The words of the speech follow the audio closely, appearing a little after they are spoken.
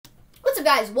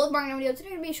up, guys? Welcome back to another video. Today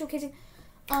we're going to be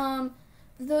showcasing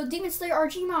the Demon Slayer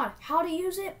RG mod, how to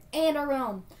use it, and our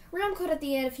realm code at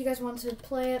the end if you guys want to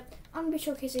play it. I'm going to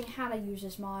be showcasing how to use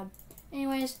this mod.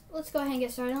 Anyways, let's go ahead and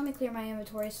get started. Let me clear my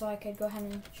inventory so I could go ahead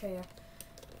and show you.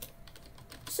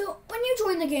 So, when you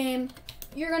join the game,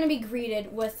 you're going to be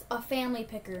greeted with a family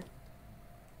picker.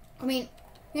 I mean,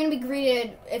 you're going to be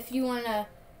greeted if you want to,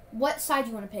 what side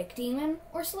you want to pick, Demon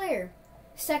or Slayer.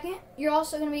 Second, you're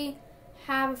also going to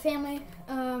have a family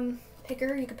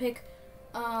picker. You could pick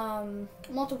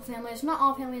multiple families, not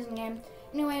all families in the game.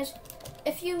 Anyways,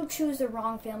 if you choose the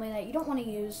wrong family that you don't want to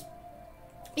use,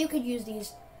 you could use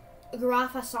these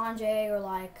Garafa Sanjay or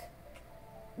like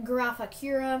Garafa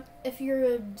Kira. If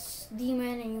you're a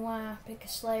demon and you want to pick a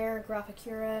Slayer, Garafa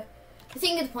Kira. I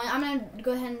think you get the point. I'm going to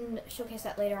go ahead and showcase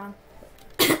that later on.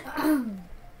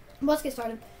 Let's get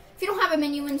started. If you don't have a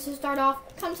menu and to start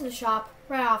off, come to the shop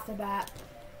right off the bat.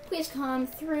 Please come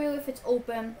through if it's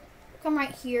open. Come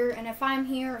right here, and if I'm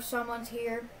here or someone's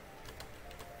here,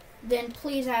 then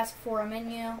please ask for a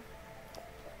menu.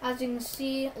 As you can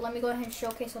see, let me go ahead and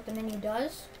showcase what the menu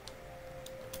does.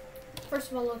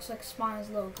 First of all, it looks like spawn is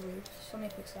low groups, so let me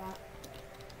fix that.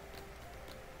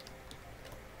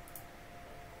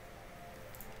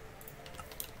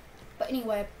 But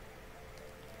anyway,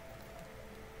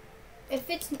 if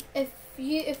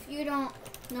you don't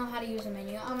know how to use a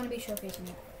menu, I'm gonna be showcasing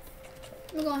it.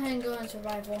 I'm gonna go ahead and go in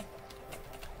survival.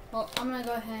 Well, I'm gonna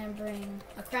go ahead and bring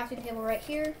a crafting table right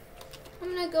here.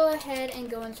 I'm gonna go ahead and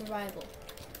go in survival.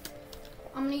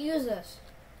 I'm gonna use this.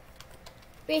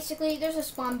 Basically, there's a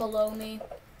spawn below me.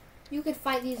 You could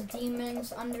fight these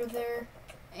demons under there,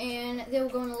 and they'll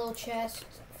go in a little chest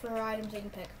for items you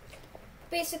can pick.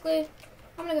 Basically,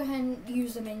 I'm gonna go ahead and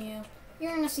use the menu.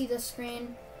 You're gonna see this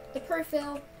screen. The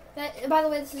perfil. That, by the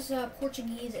way, this is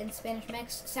Portuguese and Spanish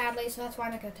mix, sadly, so that's why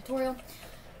I make a tutorial.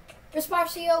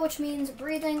 Respacio, which means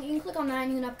breathing. You can click on that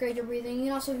and you can upgrade your breathing. You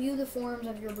can also view the forms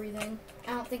of your breathing.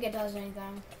 I don't think it does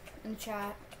anything in the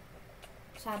chat,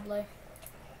 sadly.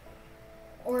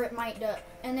 Or it might do.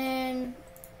 And then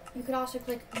you could also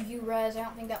click view res. I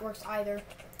don't think that works either.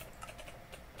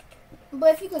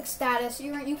 But if you click status,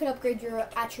 you could upgrade your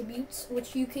attributes,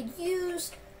 which you could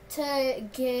use to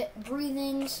get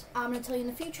breathings. I'm going to tell you in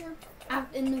the future,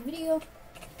 in the video.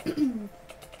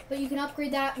 But you can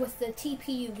upgrade that with the TP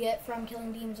you get from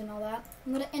killing demons and all that.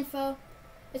 I'm going to info.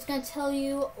 It's going to tell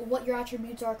you what your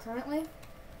attributes are currently.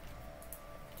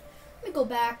 Let me go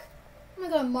back. I'm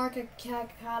going to go to market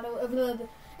cacado.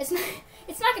 It's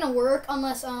not going to work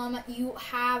unless you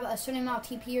have a certain amount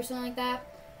of TP or something like that.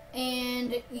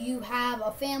 And you have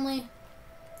a family.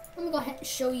 Let me go ahead and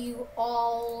show you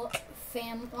all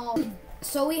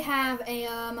So we have a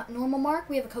normal mark,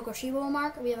 we have a Kokoshibo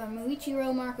mark, we have a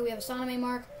Muichiro mark, we have a Saname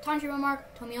mark, Tanjiro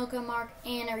mark, Tomioka mark,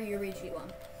 and a Yurichi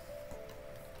one.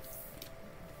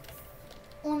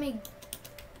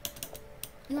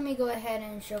 Let me go ahead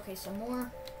and showcase some more.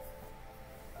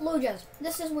 Lojas.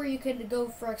 This is where you could go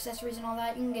for accessories and all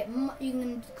that. You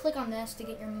can click on this to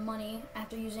get your money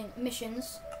after using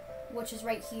missions, which is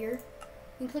right here.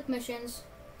 You can click missions,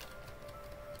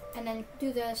 and then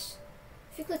do this.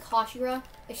 If you click Hashira,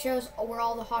 it shows where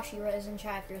all the Hashira is in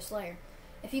chat if you're a Slayer.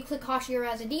 If you click Hashira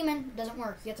as a demon, it doesn't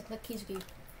work. You have to click Kizuki.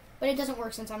 But it doesn't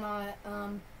work since I'm not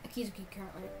a Kizuki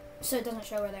currently, so it doesn't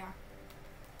show where they are.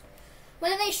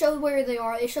 When they show where they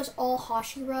are, it shows all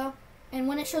Hashira. And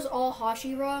when it shows all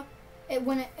Hashira,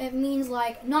 it means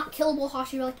like not killable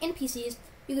Hashira, like NPCs.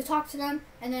 You can talk to them,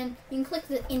 and then you can click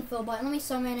the info button. Let me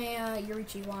summon a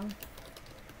Yurichi one.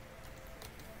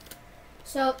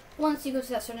 So, once you go to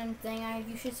that certain thing,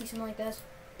 you should see something like this.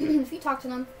 If you talk to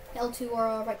them, L2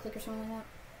 or right click or something like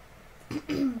that.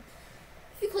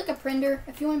 If you click a printer,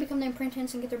 if you want to become the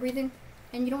apprentice and get their breathing,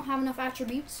 and you don't have enough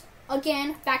attributes,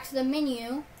 again, back to the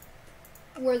menu,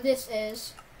 where this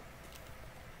is.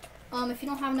 If you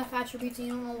don't have enough attributes and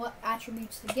you don't know what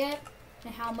attributes to get,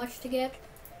 and how much to get,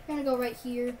 you're going to go right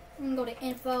here, you're going to go to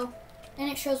info, and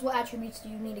it shows what attributes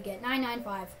you need to get,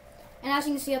 995. And as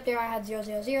you can see up there, I had 000,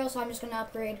 so I'm just going to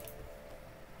upgrade.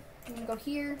 I'm going to go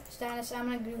here, status. I'm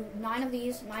going to do 9 of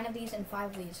these, and 5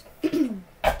 of these.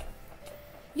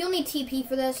 You'll need TP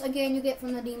for this. Again, you get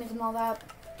from the demons and all that.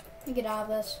 You get out of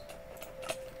this.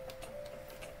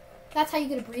 That's how you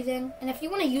get a breathing. And if you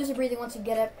want to use a breathing once you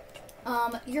get it,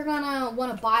 you're going to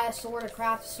want to buy a sword or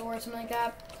craft a sword, something like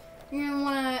that. You're going to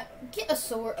want to get a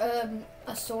sword.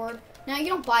 Now, you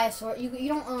don't buy a sword. You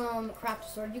don't craft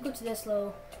a sword. You go to this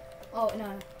little... Oh,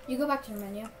 no. You go back to your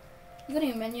menu. You go to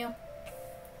your menu. I'm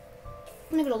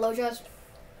going to go to Lojas.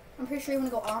 I'm pretty sure you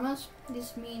want to go Armas.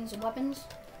 This means weapons.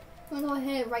 I'm going to go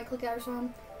ahead and right click that or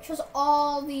something. It shows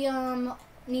all the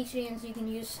niches you can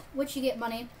use, which you get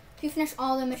money. If you finish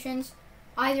all the missions,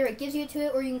 either it gives you to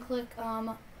it, or you can click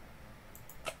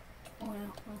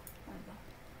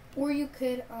or you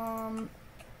could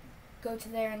go to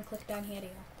there and click down here to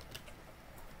go.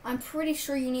 I'm pretty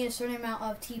sure you need a certain amount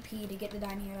of TP to get to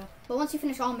down here. But once you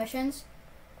finish all missions,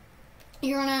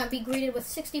 you're gonna be greeted with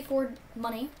 64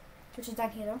 money, which is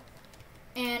down here.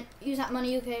 And use that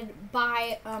money, you could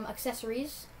buy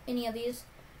accessories, any of these.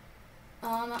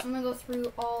 I'm gonna go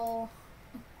through all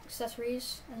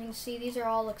accessories. As you can see, these are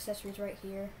all accessories right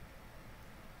here.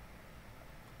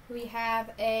 We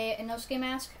have a Inosuke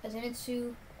mask, a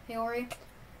Zenitsu Hiyori,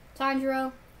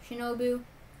 Tanjiro, Shinobu,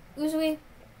 Uzui,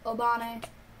 Obane,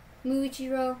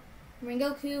 Muichiro,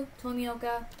 Rengoku,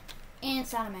 Tomioka, and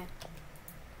Saname.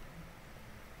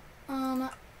 I'm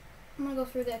gonna go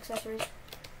through the accessories.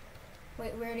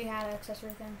 Wait, we already had an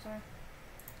accessory thing, sorry.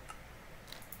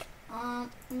 I'm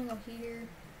gonna go here.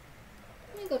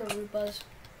 Let me go to Root Buzz.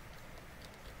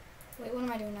 Wait, what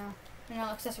am I doing now?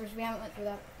 No, accessories, we haven't went through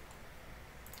that.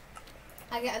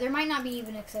 There might not be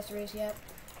even accessories yet.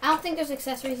 I don't think there's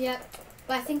accessories yet,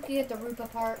 but I think you get the Rupa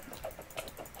part.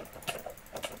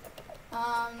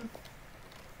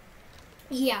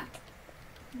 Yeah.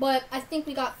 But I think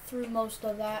we got through most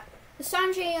of that. The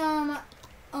Sanjay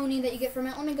Oni that you get from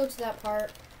it, let me go to that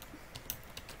part.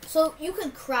 So you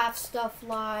can craft stuff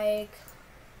like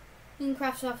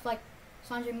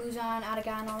Sanjay Muzan,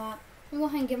 Adaga, and all that. I'm gonna go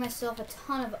ahead and give myself a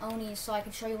ton of Onis so I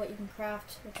can show you what you can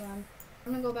craft with them.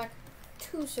 I'm gonna go back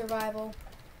to survival.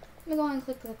 I'm gonna go ahead and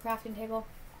click the crafting table.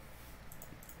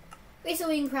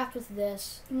 Basically, you can craft with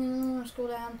this. Scroll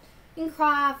down. You can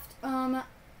craft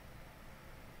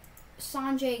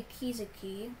Sanjay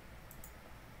Kizuki.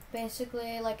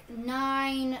 Basically, like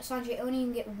 9 Sanjay Oni, you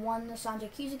can get 1 Sanjay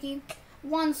Kizuki.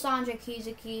 1 Sanjay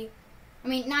Kizuki.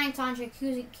 9 Sanjay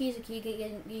Kizuki get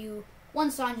you 1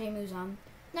 Sanjay Muzan.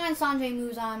 9 Sanjay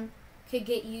Muzan could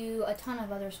get you a ton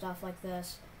of other stuff like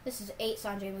this. This is 8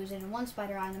 Sanjay Muzan and 1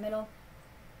 Spider Eye in the middle.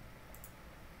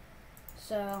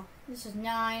 So, this is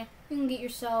 9. You can get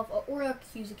yourself a Aura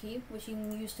Kizuki, which you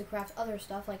can use to craft other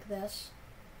stuff like this.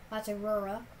 That's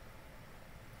Aurora.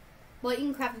 But you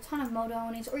can craft a ton of Moto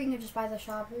Onis, or you can just buy the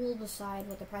shop. We'll decide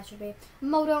what the price should be.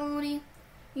 Moto Oni, you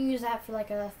can use that for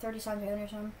like a 30 Sanjay Oni or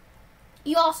something.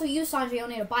 You also use Sanjay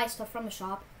Oni to buy stuff from the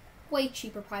shop. Way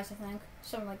cheaper price, I think.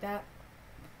 Something like that.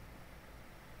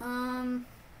 I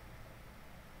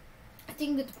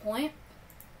think you get the point.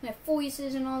 We have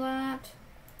voices and all that.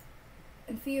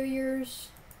 Inferiors.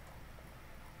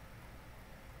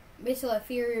 Basically,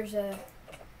 inferior's a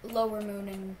lower moon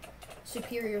and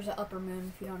superior's a upper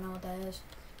moon, if you don't know what that is.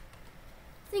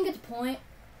 I think you get the point.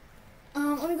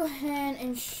 Let me go ahead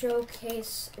and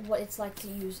showcase what it's like to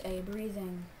use a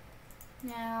breathing.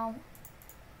 Now,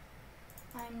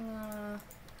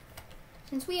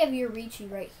 since we have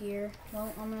Yorichi right here,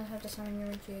 well, I'm gonna have to summon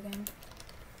Yorichi again.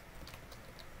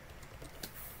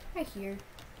 Right here.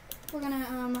 We're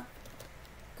gonna,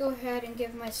 go ahead and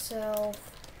give myself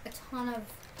a ton of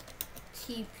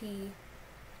TP.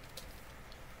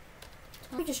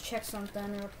 Let me just check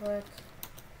something real quick.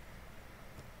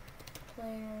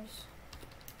 Players.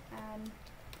 Add.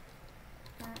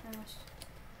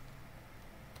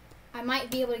 I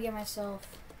might be able to get myself...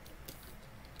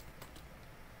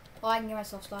 Oh, I can get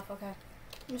myself stuff, okay.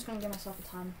 I'm just gonna give myself a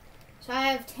ton. So I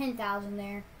have 10,000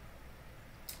 there.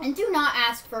 And do not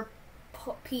ask for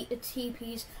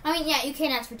TPs. Yeah, you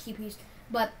can ask for TPs,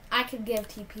 but I could give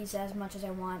TPs as much as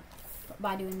I want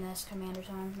by doing this command or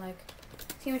something. Like,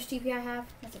 see how much TP I have?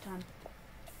 That's a ton.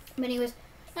 But anyways,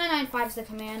 995 is the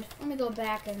command. Let me go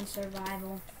back in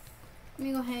survival. Let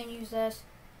me go ahead and use this.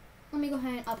 Let me go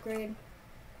ahead and upgrade.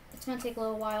 It's gonna take a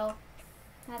little while.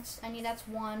 That's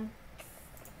 1.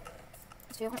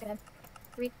 2,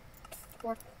 3,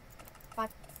 4, 5,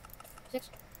 6,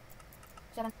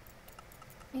 7,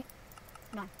 8,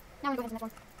 9. Now we're going to the next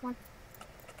one. 1,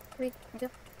 3, 2,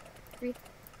 3,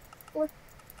 4,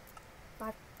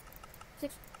 5,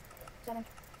 6, 7,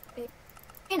 8,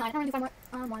 and 9. Now we're going to do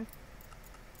 5 more. 1,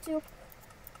 2,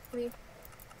 3,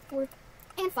 4,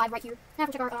 and 5 right here. Now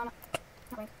we check our not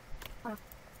rank. Oh no.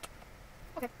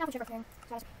 Okay, now we check our thing.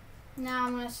 Now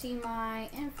I'm gonna see my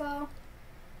info.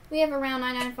 We have around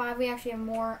 995. We actually have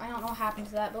more. I don't know what happened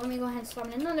to that, but let me go ahead and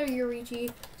summon another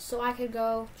Yorichi so I could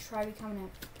go try becoming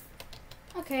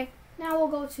it. Okay, now we'll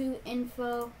go to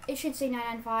info. It should say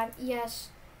 995. Yes.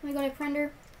 Let me go to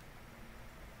Prender.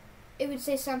 It would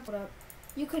say something up.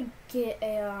 You could get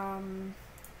a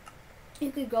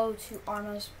you could go to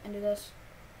Armas and do this.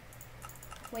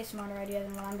 Way smarter idea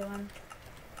than what I'm doing.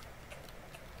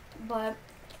 But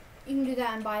you can do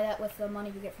that and buy that with the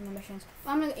money you get from the missions.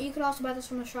 You could also buy this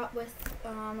from the shop with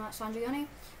Sanjiani.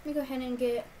 Let me go ahead and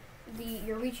get the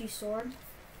Yorichi sword.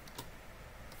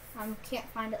 Can't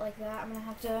find it like that. I'm gonna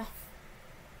have to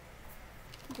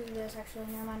do this. Actually,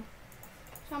 never mind.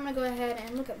 So I'm gonna go ahead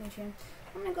and look at Michi.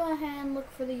 I'm gonna go ahead and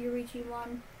look for the Yorichi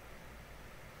one.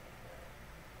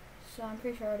 So I'm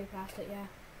pretty sure I already passed it. Yeah.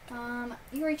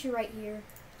 Yorichi right here.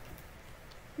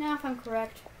 Now, if I'm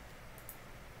correct.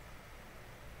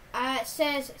 It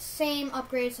says same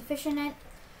upgrade sufficient.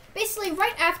 Basically,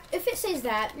 right after, if it says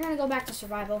that, you're gonna go back to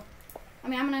survival. I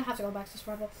mean, I'm gonna have to go back to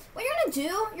survival. What you're gonna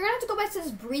do, you're gonna have to go back to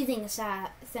this breathing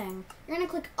thing. You're gonna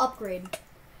click upgrade.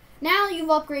 Now you've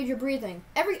upgraded your breathing.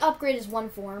 Every upgrade is one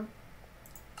form.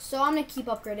 So I'm gonna keep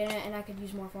upgrading it, and I could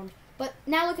use more forms. But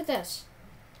now look at this.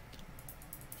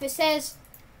 If it says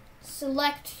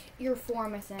select your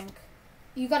form, I think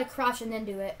you gotta crouch and then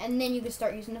do it, and then you can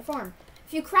start using the form.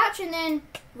 If you crouch and then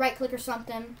right click or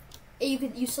something,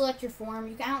 you select your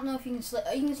form. I don't know if you can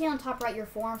select. You can see on top right your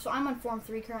form. So I'm on form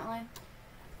 3 currently.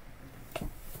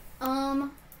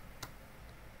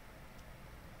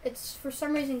 It's for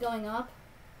some reason going up.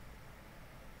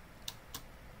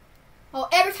 Oh,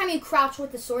 every time you crouch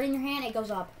with the sword in your hand, it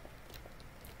goes up.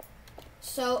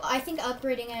 So I think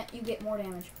upgrading it, you get more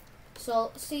damage.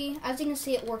 So see, as you can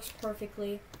see, it works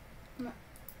perfectly.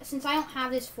 Since I don't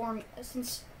have this form,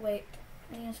 wait.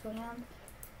 I need to go down.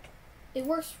 It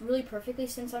works really perfectly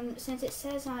since it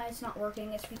says it's not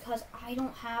working. It's because I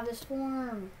don't have this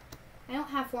form. I don't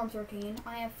have form 13.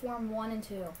 I have form 1 and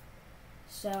 2.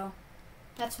 So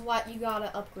that's why you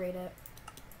gotta upgrade it.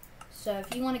 So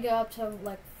if you want to go up to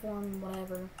like form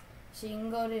whatever, so you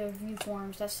can go to view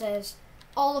forms. That says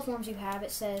all the forms you have.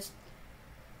 It says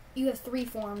you have 3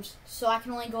 forms. So I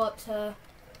can only go up to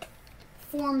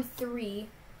form 3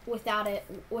 with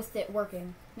it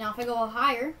working. Now if I go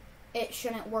higher, it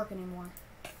shouldn't work anymore.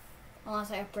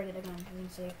 Unless I upgrade it again, as you can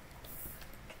see.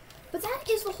 But that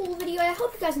is the whole video. I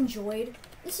hope you guys enjoyed.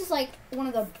 This is like one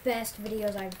of the best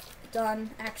videos I've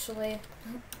done, actually.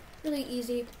 Really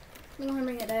easy. I'm going to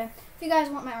bring it there. If you guys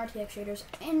want my RTX shaders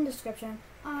in the description,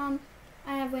 I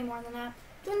have way more than that.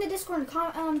 Join the Discord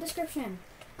description.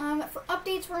 For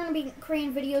updates, we're going to be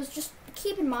creating videos. Just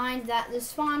keep in mind that the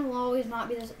spawn will always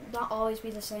not always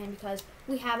be the same because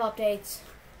we have updates.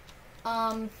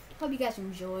 Hope you guys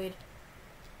enjoyed.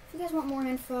 If you guys want more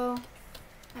info,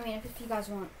 if you guys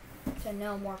want to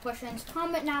know more questions,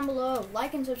 comment down below,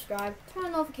 like and subscribe, turn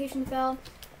on the notification bell,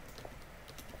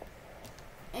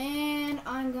 and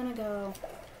I'm gonna go.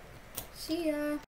 See ya.